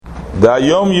The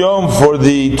Yom Yom for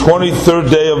the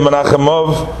 23rd day of Menachem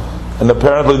Av, and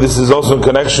apparently this is also in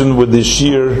connection with the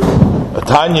Shir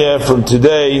Tanya from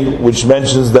today, which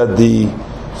mentions that the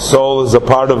soul is a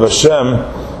part of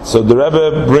Hashem. So the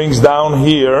Rebbe brings down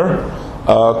here,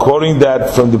 quoting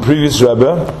that from the previous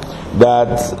Rebbe,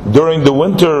 that during the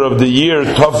winter of the year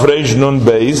Tov Reish Nun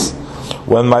Beis,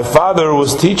 when my father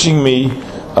was teaching me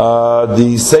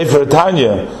the Sefer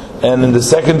Tanya, and in the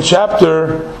second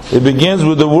chapter, it begins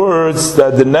with the words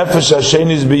that the Nefesh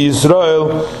Hashenis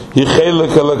BeYisrael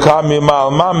Yichelek Elokam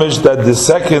Mimal Mamish, that the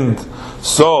second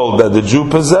soul that the Jew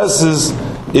possesses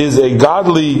is a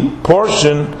godly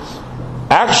portion,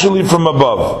 actually from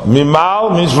above.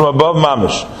 Mimal means from above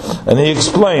Mamish, and he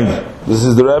explained. This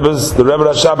is the Rebbe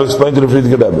Rashab explained to the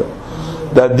Frierdiker Rebbe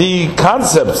that the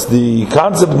concept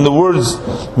in the words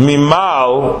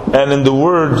Mimal and in the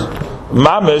word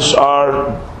Mamish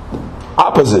are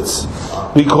opposites,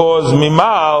 because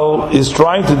Mimal is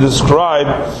trying to describe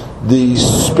the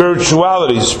spiritual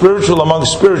among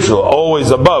spiritual, always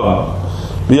above,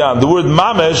 beyond. The word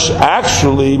Mamish,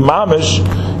 actually, Mamish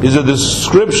is a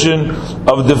description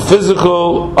of the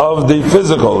physical,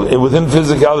 within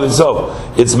physicality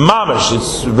itself. It's Mamish,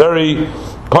 it's very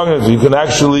poignant, you can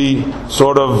actually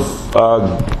sort of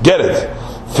get it.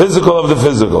 Physical of the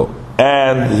physical.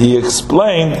 And he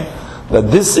explained that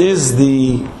this is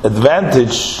the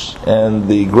advantage and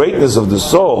the greatness of the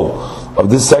soul, of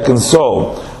this second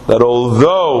soul, that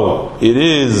although it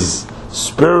is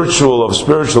spiritual,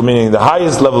 meaning the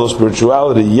highest level of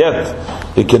spirituality, yet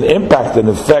it can impact and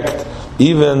affect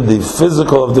even the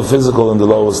physical of the physical in the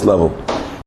lowest level.